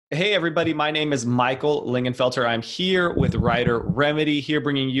Hey, everybody. My name is Michael Lingenfelter. I'm here with Ryder Remedy, here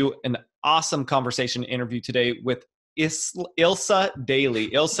bringing you an awesome conversation interview today with Ilsa Daly.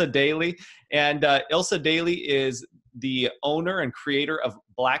 Ilsa Daly. And Ilsa Daly is the owner and creator of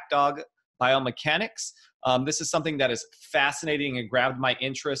BlackDog Biomechanics. This is something that is fascinating and grabbed my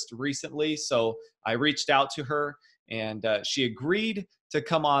interest recently. So I reached out to her and she agreed to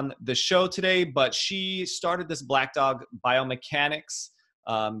come on the show today, but she started this BlackDog Biomechanics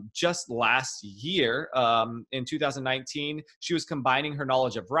just last year. In 2019, she was combining her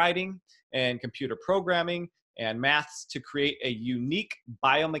knowledge of writing and computer programming and maths to create a unique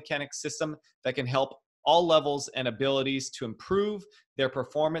biomechanics system that can help all levels and abilities to improve their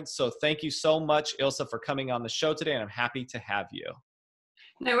performance. So thank you so much, Ilsa, for coming on the show today, and I'm happy to have you.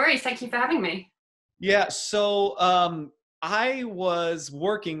 No worries. Thank you for having me. Yeah, so I was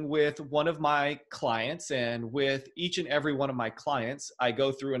working with one of my clients, and with each and every one of my clients, I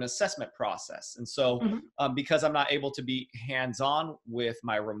go through an assessment process. And so because I'm not able to be hands-on with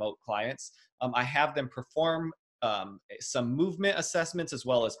my remote clients, I have them perform some movement assessments as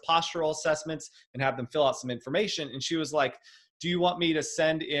well as postural assessments and have them fill out some information. And she was like, do you want me to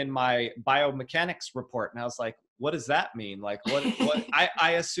send in my biomechanics report? And I was like, what does that mean? Like, what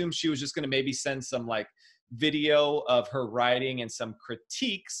I assumed she was just going to maybe send some like video of her writing and some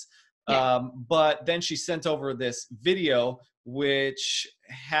critiques. But then she sent over this video, which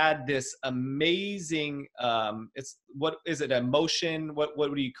had this amazing, what is it? Emotion? What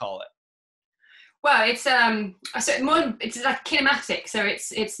do you call it? Well, it's it's like kinematic, so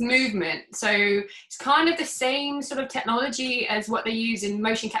it's movement. So it's kind of the same sort of technology as what they use in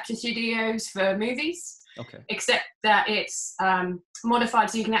motion capture studios for movies. Okay. Except that it's modified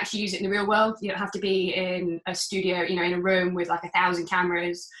so you can actually use it in the real world. You don't have to be in a studio, in a room with like 1,000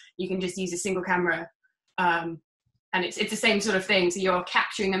 cameras. You can just use a single camera, and it's the same sort of thing. So you're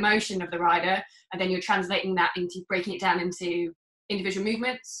capturing the motion of the rider, and then you're translating that into breaking it down into individual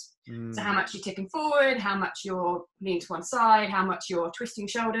movements. So how much you're tipping forward, how much you're leaning to one side, how much you're twisting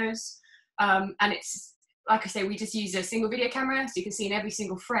shoulders. And it's, like I say, we just use a single video camera, so you can see in every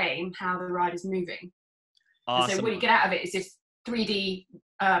single frame how the rider's moving. Awesome. And so what you get out of it is this 3D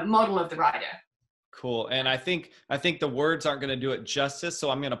model of the rider. Cool. And I think the words aren't going to do it justice. So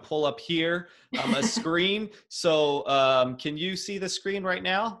I'm going to pull up here a screen. So can you see the screen right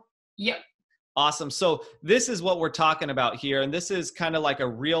now? Yep. Awesome. So this is what we're talking about here. And this is kind of like a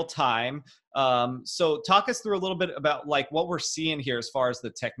real time. So talk us through a little bit about like what we're seeing here as far as the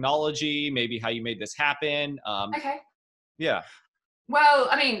technology, maybe how you made this happen. Okay. Yeah. Well,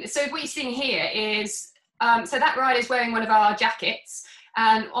 I mean, so what you're seeing here is, so that rider is wearing one of our jackets.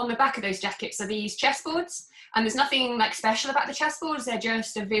 And on the back of those jackets are these chessboards. And there's nothing like special about the chessboards. They're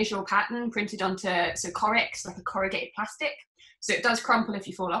just a visual pattern printed onto Corex, like a corrugated plastic. So it does crumple if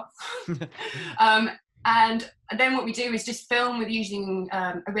you fall off. And then what we do is just film with using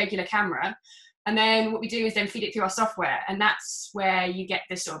a regular camera. And then what we do is then feed it through our software. And that's where you get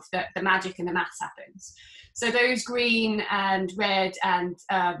this sort of the magic and the maths happens. So those green and red and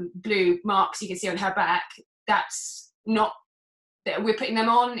blue marks you can see on her back, that's not, we're putting them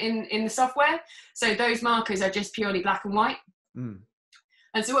on in the software. So those markers are just purely black and white. And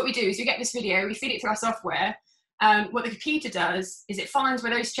so what we do is we get this video, we feed it through our software. And what the computer does is it finds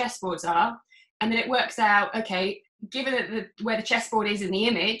where those chessboards are, and then it works out, okay, given where the chessboard is in the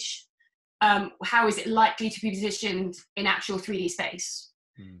image, how is it likely to be positioned in actual 3D space?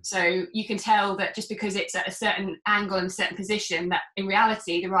 So you can tell that just because it's at a certain angle and certain position, that in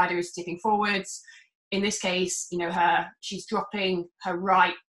reality, the rider is tipping forwards. In this case, she's dropping her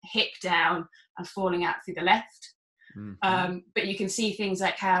right hip down and falling out through the left. But you can see things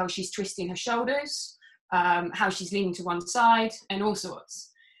like how she's twisting her shoulders, how she's leaning to one side, and all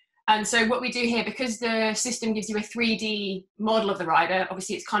sorts. And so what we do here, because the system gives you a 3D model of the rider,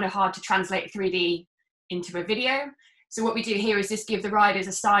 obviously it's kind of hard to translate 3D into a video. So what we do here is just give the riders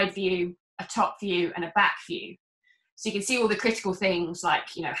a side view, a top view, and a back view. So you can see all the critical things like,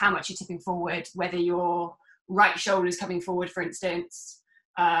 how much you're tipping forward, whether your right shoulder is coming forward, for instance,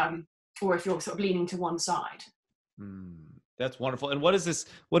 or if you're sort of leaning to one side. That's wonderful. And what is this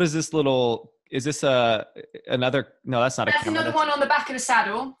little, is this another, no, that's not a camera. That's another one on the back of the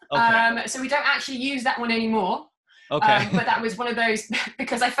saddle. Okay. So we don't actually use that one anymore. Okay. But that was one of those,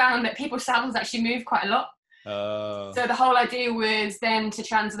 because I found that people's saddles actually move quite a lot. So the whole idea was then to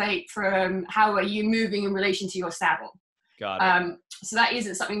translate from how are you moving in relation to your saddle. Got it. So that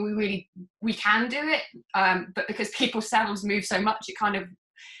isn't something we can do it. But because people's saddles move so much,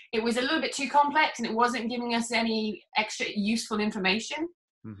 it was a little bit too complex and it wasn't giving us any extra useful information.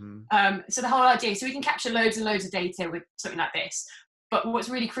 So the whole idea, so we can capture loads and loads of data with something like this. But what's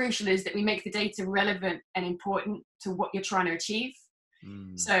really crucial is that we make the data relevant and important to what you're trying to achieve.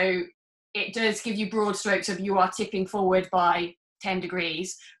 So it does give you broad strokes of you are tipping forward by 10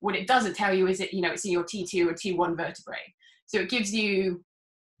 degrees. What it doesn't tell you is that, it's in your T2 or T1 vertebrae. So it gives you,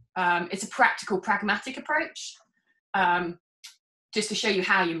 it's a practical, pragmatic approach, just to show you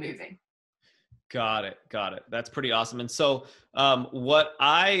how you're moving. Got it. That's pretty awesome. And so what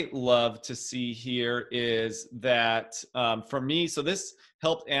I love to see here is that for me, so this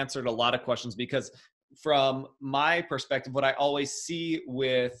helped answer a lot of questions, because from my perspective, what I always see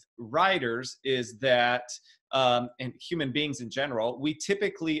with riders is that, and human beings in general, we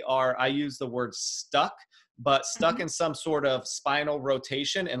typically are, I use the word stuck, but stuck in some sort of spinal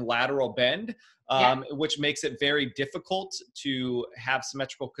rotation and lateral bend, which makes it very difficult to have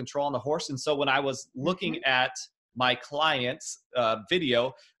symmetrical control on the horse. And so when I was looking at my client's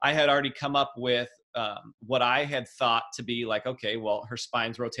video, I had already come up with what I had thought to be like, okay, well, her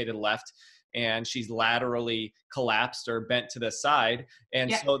spine's rotated left and she's laterally collapsed or bent to the side.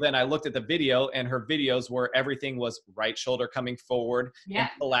 And so then I looked at the video, and her videos where everything was right shoulder coming forward and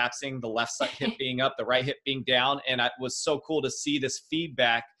collapsing, the left side hip being up, the right hip being down. And it was so cool to see this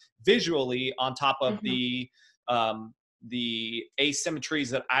feedback visually on top of the asymmetries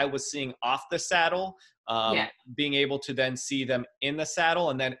that I was seeing off the saddle, being able to then see them in the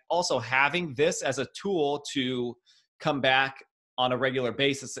saddle, and then also having this as a tool to come back on a regular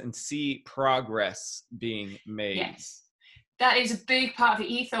basis and see progress being made. Yes, that is a big part of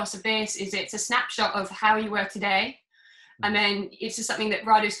the ethos of this. Is it's a snapshot of how you were today, and then it's just something that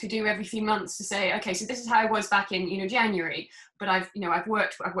riders could do every few months to say, okay, so this is how I was back in January, but I've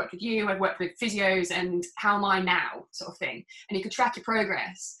worked with you, I've worked with physios, and how am I now, sort of thing. And you could track your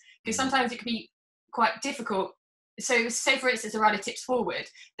progress, because sometimes it can be quite difficult. So say, for instance, a rider tips forward,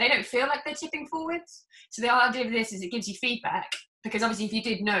 they don't feel like they're tipping forwards. So the idea of this is it gives you feedback, because obviously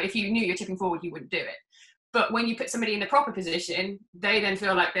if you knew you're tipping forward, you wouldn't do it. But when you put somebody in the proper position, they then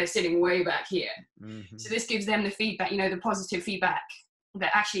feel like they're sitting way back here. So this gives them the feedback, the positive feedback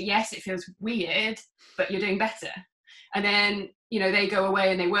that actually, yes, it feels weird, but you're doing better. And then, they go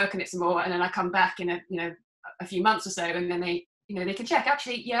away and they work on it some more. And then I come back in a few months or so, and then they can check,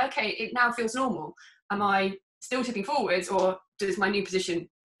 actually, okay, it now feels normal. Am I still tipping forwards, or does my new position,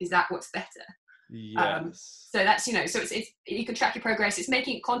 is that what's better? Yes. So that's, so it's you can track your progress. It's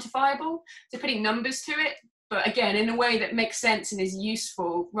making it quantifiable, so putting numbers to it, but again, in a way that makes sense and is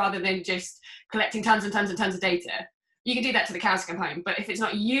useful, rather than just collecting tons and tons and tons of data. You can do that till the cows come home, but if it's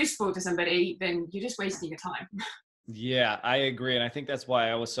not useful to somebody, then you're just wasting your time. Yeah, I agree. And I think that's why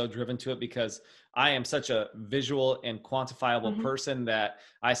I was so driven to it, because I am such a visual and quantifiable person that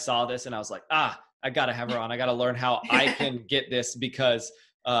I saw this and I was like, I got to have her on. I got to learn how I can get this, because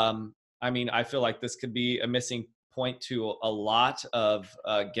I feel like this could be a missing point to a lot of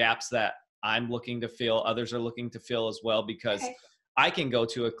gaps that I'm looking to fill. Others are looking to fill as well, because I can go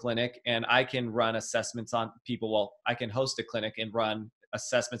to a clinic and I can run assessments on people. Well, I can host a clinic and run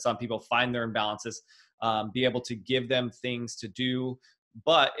assessments on people, find their imbalances, be able to give them things to do.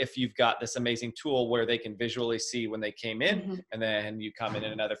 But if you've got this amazing tool where they can visually see when they came in, and then you come in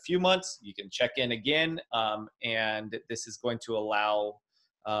another few months, you can check in again. And this is going to allow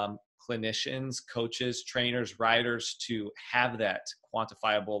clinicians, coaches, trainers, riders to have that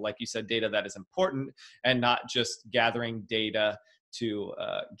quantifiable, like you said, data that is important, and not just gathering data to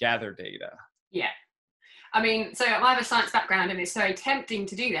gather data. Yeah. So I have a science background, and it's very tempting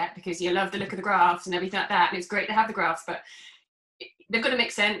to do that because you love the look of the graphs and everything like that. And it's great to have the graphs, but they've got to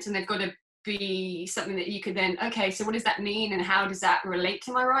make sense, and they've got to be something that you could then, okay, so what does that mean? And how does that relate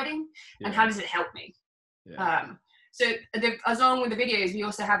to my riding? And how does it help me? So along with the videos, we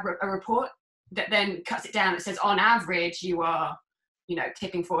also have a report that then cuts it down. That says, on average, you are,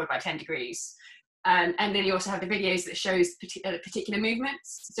 tipping forward by 10 degrees. And then you also have the videos that shows particular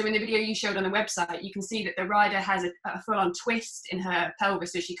movements. So in the video you showed on the website, you can see that the rider has a full-on twist in her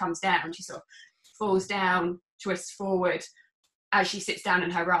pelvis as she comes down. She sort of falls down, twists forward as she sits down in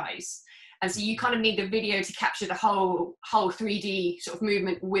her rise. And so you kind of need the video to capture the whole 3D sort of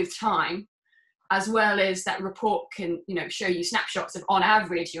movement with time, as well as that report can, show you snapshots of, on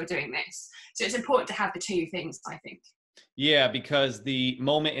average, you're doing this. So it's important to have the two things, I think. Yeah, because the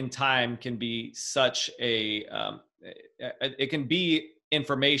moment in time can be such it can be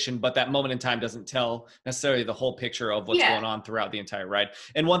information, but that moment in time doesn't tell necessarily the whole picture of what's going on throughout the entire ride.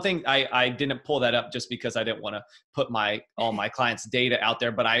 And one thing, I didn't pull that up just because I didn't want to put all my clients' data out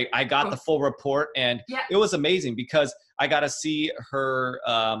there, but I got the full report, and it was amazing because I got to see her,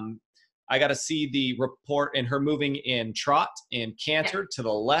 I got to see the report and her moving in trot, in canter, to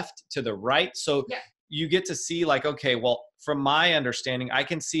the left, to the right. So you get to see like, okay, well, from my understanding, I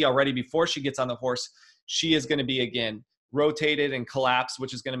can see already before she gets on the horse, she is going to be, again, rotated and collapsed,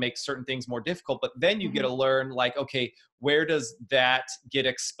 which is going to make certain things more difficult. But then you get to learn, like, okay, where does that get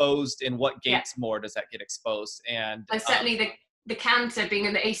exposed and what gates more does that get exposed? And certainly the canter being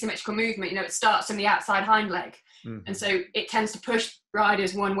in the asymmetrical movement, it starts on the outside hind leg. And so it tends to push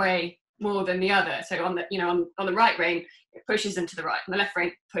riders one way more than the other. So on the, on the right rein, it pushes them to the right. On the left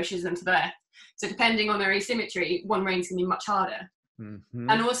rein, pushes them to the left. So depending on their asymmetry, one rein's going to be much harder.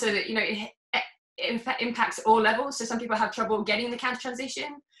 And also that, it impacts all levels. So some people have trouble getting the canter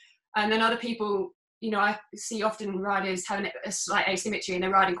transition. And then other people, I see often riders having a slight asymmetry and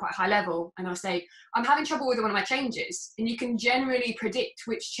they're riding quite high level. And I'll say, I'm having trouble with one of my changes. And you can generally predict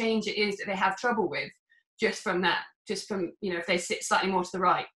which change it is that they have trouble with just from that. Just from, if they sit slightly more to the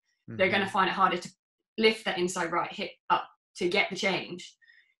right, they're going to find it harder to lift that inside right hip up to get the change.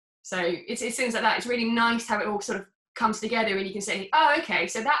 So it's things like that. It's really nice how it all sort of comes together and you can say, oh, okay,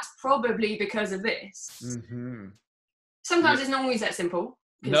 so that's probably because of this. Sometimes it's not always that simple.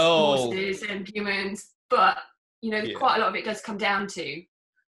 Horses and humans, but quite a lot of it does come down to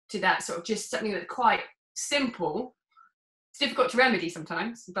that sort of just something that's quite simple. It's difficult to remedy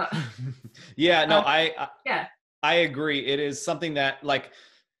sometimes, but I agree. It is something that, like,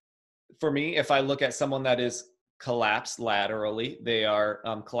 for me, if I look at someone that is collapsed laterally, they are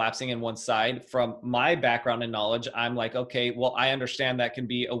collapsing in one side. From my background and knowledge, I'm like, okay, well, I understand that can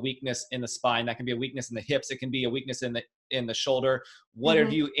be a weakness in the spine, that can be a weakness in the hips, it can be a weakness in the shoulder. What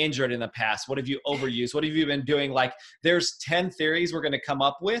have you injured in the past? What have you overused? What have you been doing? Like, there's 10 theories we're going to come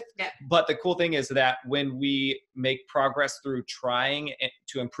up with. But the cool thing is that when we make progress through trying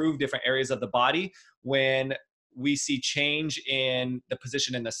to improve different areas of the body, when we see change in the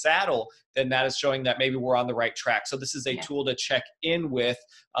position in the saddle, then that is showing that maybe we're on the right track. So this is a tool to check in with,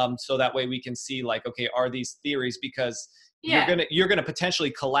 so that way we can see, like, okay, are these theories? Because you're gonna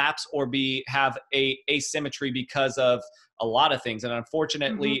potentially collapse or have a asymmetry because of a lot of things. And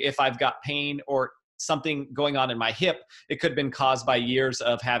unfortunately, if I've got pain or something going on in my hip, it could have been caused by years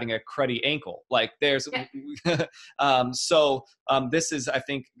of having a cruddy ankle. Like, there's this is, I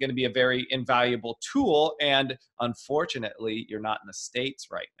think, going to be a very invaluable tool. And unfortunately, you're not in the States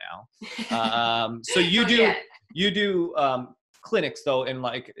right now. So you do clinics though,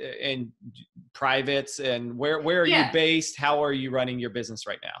 in privates, and where are you based? How are you running your business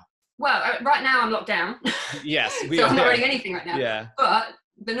right now? Well, right now I'm locked down. Yes. So I'm not running anything right now. Yeah. But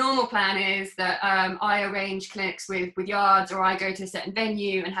the normal plan is that I arrange clinics with yards, or I go to a certain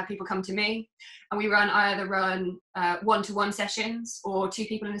venue and have people come to me, and I either run one-to-one sessions or two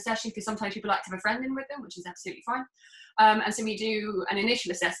people in a session, because sometimes people like to have a friend in with them, which is absolutely fine. And so we do an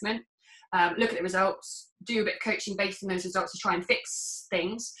initial assessment, look at the results, do a bit of coaching based on those results to try and fix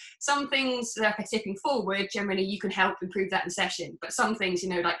things. Some things, like a tipping forward, generally you can help improve that in session, but some things,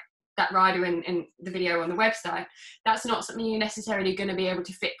 like that rider in the video on the website, that's not something you're necessarily going to be able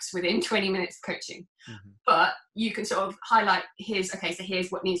to fix within 20 minutes of coaching. But you can sort of highlight, here's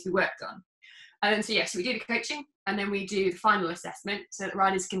what needs to be worked on. And so we do the coaching, and then we do the final assessment so that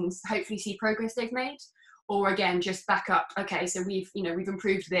riders can hopefully see progress they've made, or again just back up, okay, so we've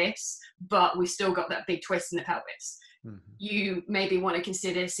improved this, but we've still got that big twist in the pelvis. You maybe want to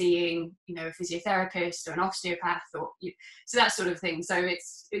consider seeing, a physiotherapist or an osteopath, so that sort of thing. So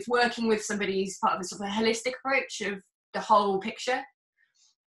it's working with somebody's part of a sort of a holistic approach of the whole picture.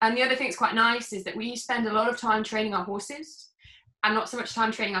 And the other thing that's quite nice is that we spend a lot of time training our horses and not so much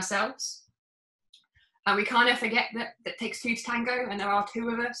time training ourselves. And we kind of forget that it takes two to tango, and there are two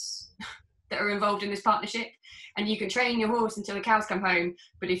of us that are involved in this partnership. And you can train your horse until the cows come home,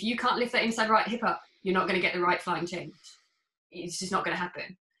 but if you can't lift that inside right hip up, you're not going to get the right flying change. It's just not going to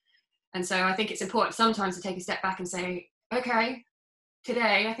happen. And so I think it's important sometimes to take a step back and say, okay,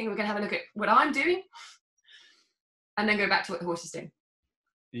 today I think we're going to have a look at what I'm doing, and then go back to what the horse is doing.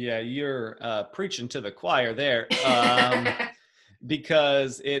 Yeah, you're preaching to the choir there.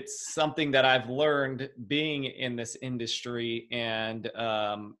 Because it's something that I've learned being in this industry, and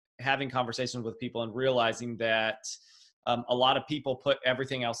having conversations with people, and realizing that a lot of people put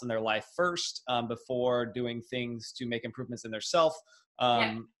everything else in their life first before doing things to make improvements in their self.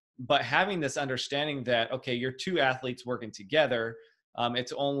 But having this understanding that, okay, you're two athletes working together,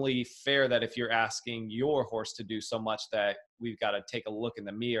 it's only fair that if you're asking your horse to do so much, that we've got to take a look in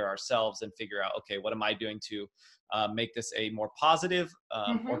the mirror ourselves and figure out, okay, what am I doing to make this a more positive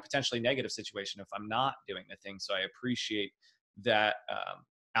or potentially negative situation if I'm not doing the thing. So I appreciate that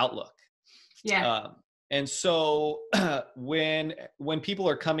outlook. And so when people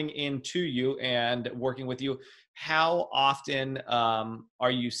are coming into you and working with you, how often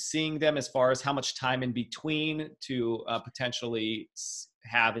are you seeing them as far as how much time in between to potentially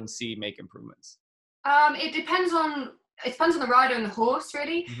have and see make improvements? It depends on the rider and the horse,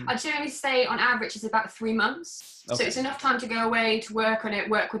 really. Mm-hmm. I'd generally say on average it's about 3 months. Okay. So it's enough time to go away to work on it,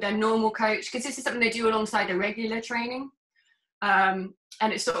 work with their normal coach, because this is something they do alongside their regular training. And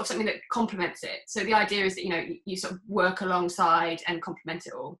it's sort of something that complements it. So the idea is that, you sort of work alongside and complement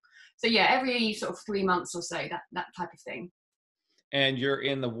it all. So yeah, every sort of 3 months or so, that type of thing. And you're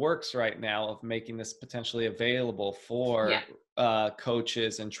in the works right now of making this potentially available for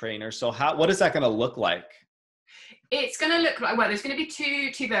coaches and trainers. So what is that going to look like? It's going to look like, well, there's going to be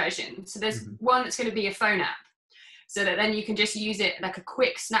two versions. So there's one that's going to be a phone app, so that then you can just use it like a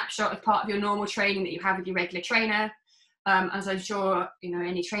quick snapshot of part of your normal training that you have with your regular trainer. As I'm sure,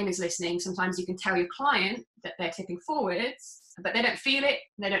 any trainers listening, sometimes you can tell your client that they're tipping forwards, but they don't feel it.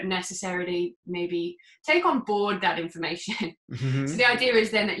 They don't necessarily maybe take on board that information. Mm-hmm. So the idea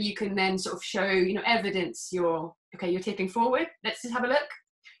is then that you can then sort of show, evidence you're tipping forward. Let's just have a look.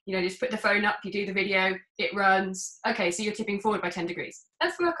 Just put the phone up, you do the video, it runs. Okay, so you're tipping forward by 10 degrees.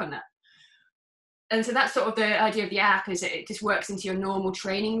 Let's work on that. And so that's sort of the idea of the app, is that it just works into your normal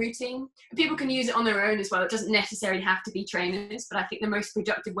training routine. People can use it on their own as well. It doesn't necessarily have to be trainers, but I think the most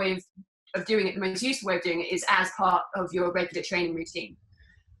productive way of doing it, the most useful way of doing it, is as part of your regular training routine.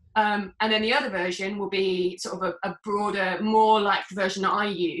 And then the other version will be sort of a broader, more like the version that I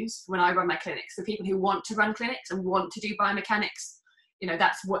use when I run my clinics. For people who want to run clinics and want to do biomechanics,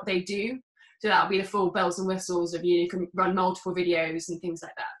 that's what they do. So that'll be the full bells and whistles of you can run multiple videos and things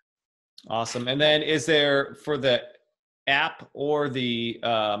like that. Awesome. And then is there, for the app or the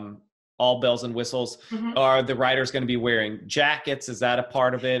all bells and whistles, are the riders going to be wearing jackets? Is that a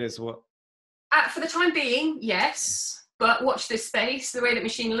part of it as well? For the time being, yes. But watch this space. The way that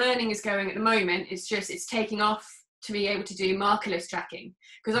machine learning is going at the moment, it's taking off to be able to do markerless tracking.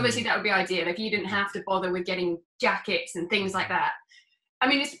 Because obviously that would be ideal if you didn't have to bother with getting jackets and things like that. I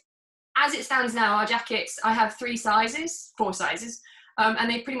mean, as it stands now, our jackets, I have 4 sizes, and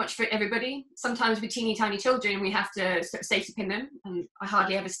they pretty much fit everybody. Sometimes with teeny tiny children, we have to sort of safety pin them, and I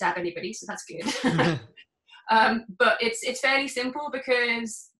hardly ever stab anybody, so that's good. But it's fairly simple,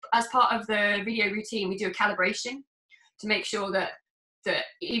 because as part of the video routine, we do a calibration to make sure that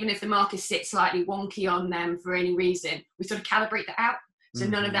even if the markers sit slightly wonky on them for any reason, we sort of calibrate that out, so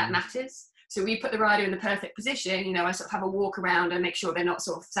none of that matters. So we put the rider in the perfect position. I sort of have a walk around and make sure they're not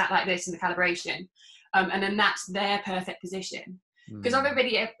sort of sat like this in the calibration. And then that's their perfect position. Because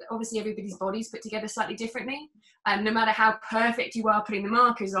obviously everybody's body's put together slightly differently. And no matter how perfect you are putting the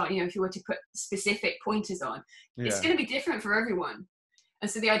markers on, if you were to put specific pointers on, it's going to be different for everyone.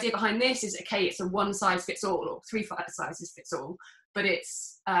 And so the idea behind this is, okay, it's a one size fits all, or 3 sizes fits all, but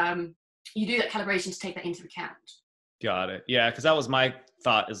it's, you do that calibration to take that into account. Got it. Yeah. Cause that was my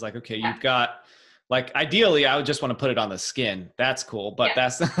thought, is like, okay, you've got, like, ideally I would just want to put it on the skin. That's cool. But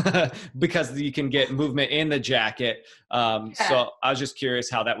that's because you can get movement in the jacket. So I was just curious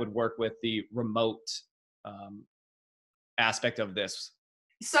how that would work with the remote aspect of this.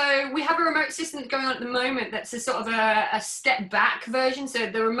 So we have a remote system going on at the moment that's a sort of a step back version. So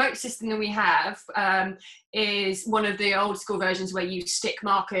the remote system that we have is one of the old school versions where you stick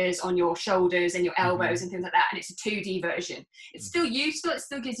markers on your shoulders and your elbows and things like that. And it's a 2D version. It's still useful. It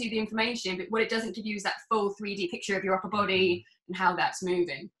still gives you the information, but what it doesn't give you is that full 3D picture of your upper body and how that's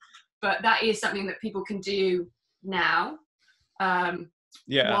moving. But that is something that people can do now.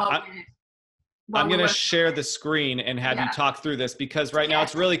 I'm going to share the screen and have you talk through this, because right now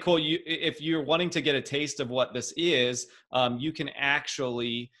it's really cool. If you're wanting to get a taste of what this is, you can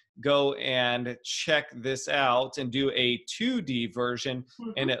actually go and check this out and do a 2D version.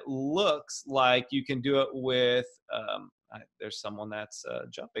 And it looks like you can do it with, there's someone that's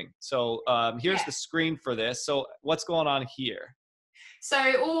jumping. So here's the screen for this. So what's going on here? So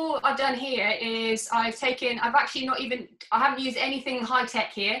all I've done here is I haven't used anything high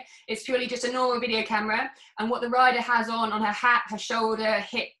tech here. It's purely just a normal video camera. And what the rider has on her hat, her shoulder,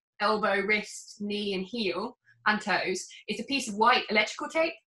 hip, elbow, wrist, knee, and heel, and toes, is a piece of white electrical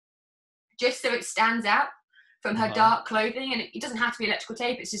tape, just so it stands out from her dark clothing. And it doesn't have to be electrical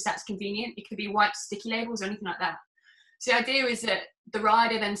tape. It's just that's convenient. It could be white sticky labels or anything like that. So the idea is that the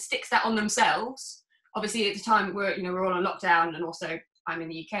rider then sticks that on themselves. Obviously, at the time we're all on lockdown, and also I'm in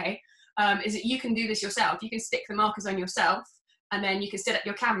the UK, is that you can do this yourself. You can stick the markers on yourself, and then you can set up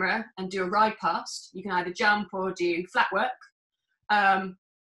your camera and do a ride past. You can either jump or do flat work.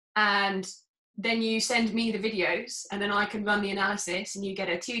 And then you send me the videos, and then I can run the analysis, and you get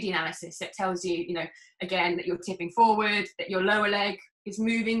a 2D analysis that tells you, again, that you're tipping forward, that your lower leg is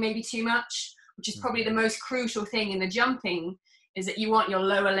moving maybe too much, which is probably the most crucial thing in the jumping, is that you want your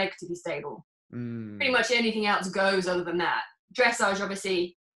lower leg to be stable. Pretty much anything else goes other than that. Dressage,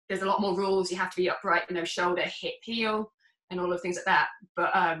 obviously, there's a lot more rules. You have to be upright, shoulder, hip, heel, and all of things like that.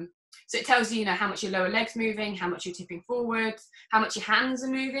 But so it tells you, how much your lower leg's moving, how much you're tipping forward, how much your hands are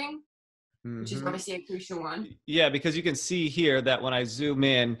moving, which is obviously a crucial one. Yeah, because you can see here that when I zoom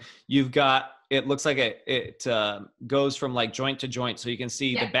in, you've got, it looks like it goes from like joint to joint. So you can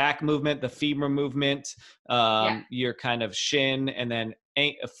see the back movement, the femur movement, your kind of shin, and then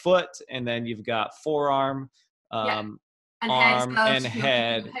a foot, and then you've got forearm, and arm, head, and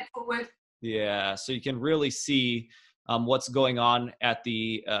head. Head forward. Yeah, so you can really see what's going on at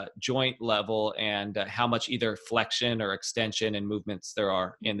the joint level, and how much either flexion or extension and movements there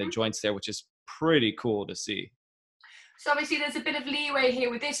are in the joints there, which is pretty cool to see. So obviously there's a bit of leeway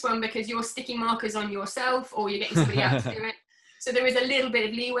here with this one because you're sticking markers on yourself or you're getting somebody else to do it. So there is a little bit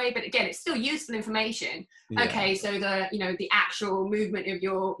of leeway, but again, it's still useful information. Yeah. Okay, so the actual movement of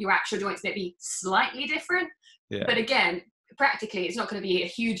your actual joints may be slightly different, but again, practically, it's not going to be a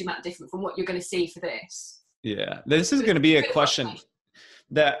huge amount different from what you're going to see for this. Yeah, this is going to be a question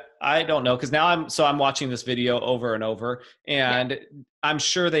that I don't know, because now I'm watching this video over and over, and I'm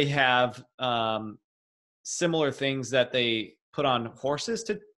sure they have similar things that they put on horses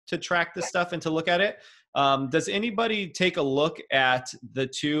to track this stuff and to look at it. Does anybody take a look at the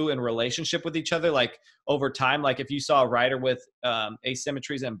two in relationship with each other, like over time? Like if you saw a rider with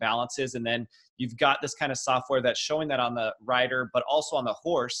asymmetries and imbalances, and then you've got this kind of software that's showing that on the rider, but also on the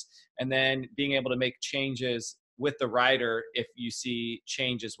horse, and then being able to make changes with the rider if you see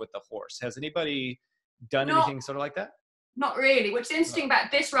changes with the horse. Has anybody done anything sort of like that? Not really. What's interesting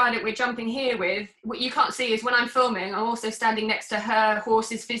about this rider we're jumping here with, what you can't see is when I'm filming, I'm also standing next to her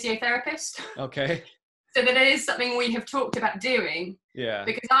horse's physiotherapist. Okay. So that is something we have talked about doing. Yeah.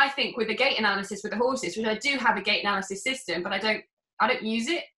 Because I think with the gait analysis with the horses, which I do have a gait analysis system, but I don't use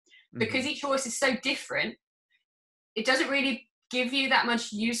it because each horse is so different. It doesn't really give you that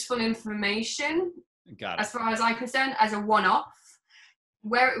much useful information. Got it. As far as I'm concerned, as a one-off.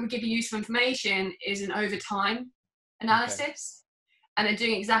 Where it would give you useful information is an over time analysis, and they're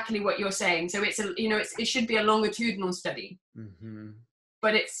doing exactly what you're saying. So it's it should be a longitudinal study,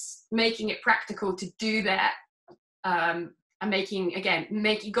 but it's making it practical to do that, and you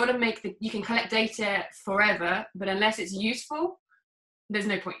can collect data forever, but unless it's useful, there's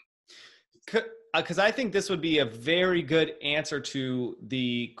no point. Because I think this would be a very good answer to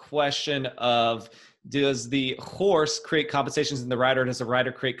the question of, does the horse create compensations in the rider? Does the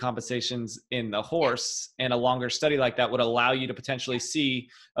rider create compensations in the horse? And a longer study like that would allow you to potentially see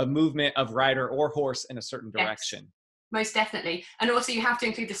a movement of rider or horse in a certain direction. Yes, most definitely. And also you have to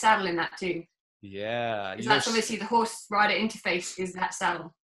include the saddle in that too. Yeah. Because that's obviously the horse-rider interface is that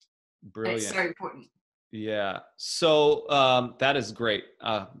saddle. Brilliant. It's so important. Yeah. So that is great.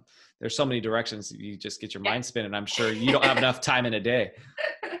 There's so many directions you just get your mind spinning. I'm sure you don't have enough time in a day.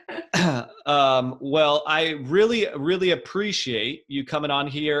 Well, I really, really appreciate you coming on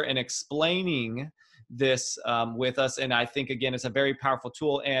here and explaining this with us. And I think, again, it's a very powerful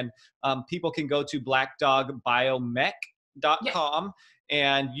tool. And people can go to blackdogbiomech.com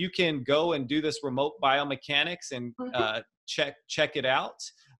and you can go and do this remote biomechanics and check it out.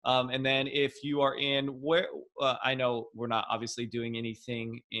 And then if you are in I know we're not obviously doing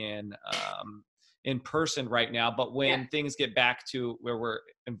anything in person right now, but when things get back to where we're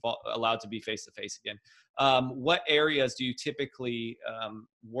allowed to be face-to-face again, what areas do you typically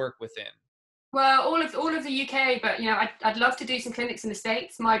work within? Well, all of the UK, but I'd love to do some clinics in the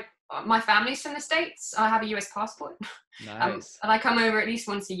States. My family's from the States. I have a US passport. Nice. And I come over at least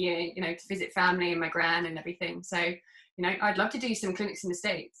once a year, to visit family and my gran and everything. So, I'd love to do some clinics in the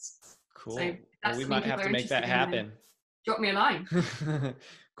States. Cool. So well, we might have to make that happen. Drop me a line.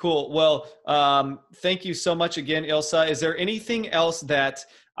 Cool. Well, thank you so much again, Ilsa. Is there anything else that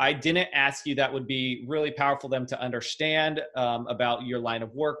I didn't ask you that would be really powerful for them to understand about your line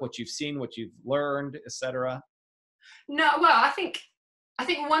of work, what you've seen, what you've learned, etc.? No, well, I think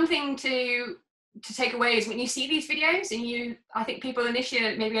one thing to take away is when you see these videos and I think people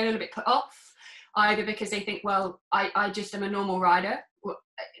initially maybe a little bit put off, either because they think, well, I just am a normal rider, or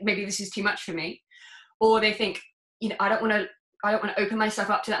maybe this is too much for me, or they think, I don't want to open myself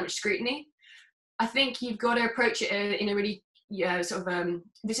up to that much scrutiny. I think you've got to approach it in a really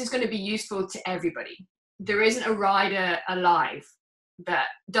this is going to be useful to everybody. There isn't a rider alive that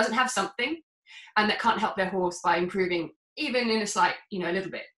doesn't have something and that can't help their horse by improving even in a slight, a little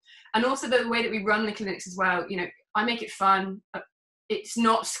bit. And also the way that we run the clinics as well, I make it fun. It's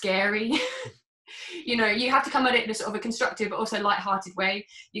not scary. You know, you have to come at it in a sort of a constructive but also light-hearted way.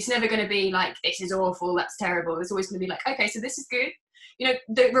 It's never going to be like, this is awful, that's terrible. It's always going to be like, okay, so this is good. You know,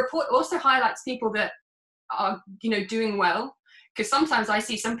 the report also highlights people that are, you know, doing well, because sometimes I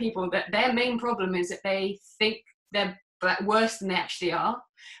see some people that their main problem is that they think they're worse than they actually are,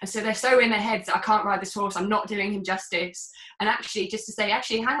 and so they're so in their heads that I can't ride this horse, I'm not doing him justice. And actually, just to say,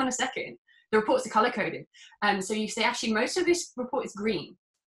 actually, hang on a second, the reports are color coded, and so you say, actually, most of this report is green,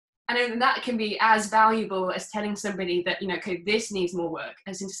 and that can be as valuable as telling somebody that, you know, okay, this needs more work,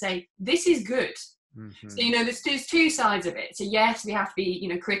 as in to say, this is good. Mm-hmm. So, you know, there's two sides of it. So yes, we have to be, you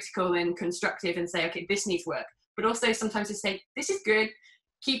know, critical and constructive and say, okay, this needs work, but also sometimes to say, this is good,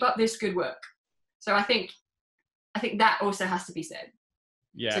 keep up this good work. So I think that also has to be said.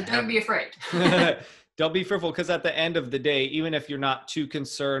 Yeah. So don't be afraid. Don't be fearful, because at the end of the day, even if you're not too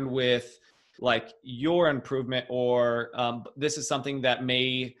concerned with like your improvement, or this is something that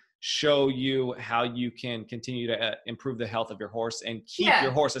may show you how you can continue to improve the health of your horse and keep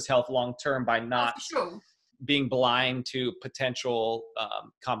your horse's health long term by not being blind to potential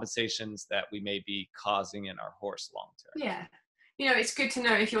compensations that we may be causing in our horse long term. Yeah. You know, it's good to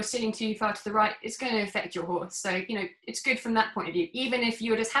know if you're sitting too far to the right, it's going to affect your horse. So, you know, it's good from that point of view. Even if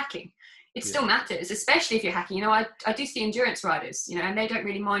you're just hacking, it still matters, especially if you're hacking. You know, I do see endurance riders, you know, and they don't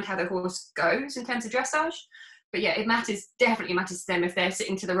really mind how their horse goes in terms of dressage. But yeah, it matters, definitely matters to them if they're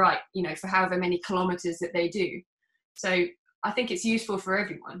sitting to the right, you know, for however many kilometers that they do. So I think it's useful for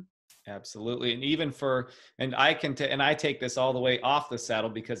everyone. Absolutely. And even and I take this all the way off the saddle,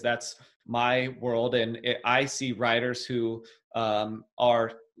 because that's my world. And I see riders who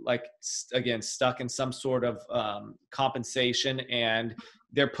are like, again, stuck in some sort of compensation, and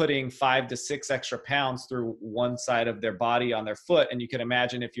they're putting 5 to 6 extra pounds through one side of their body on their foot. And you can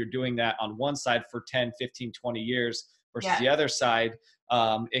imagine if you're doing that on one side for 10, 15, 20 years versus the other side,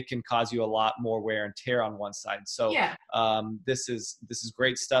 it can cause you a lot more wear and tear on one side. So this is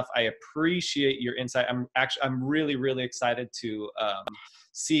great stuff. I appreciate your insight. I'm really, really excited to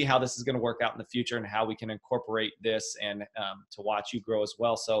see how this is going to work out in the future and how we can incorporate this and to watch you grow as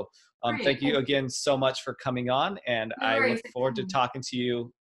well. So thank you again so much for coming on, and I look forward to talking to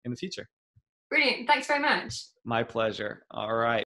you in the future. Brilliant. Thanks very much. My pleasure. All right.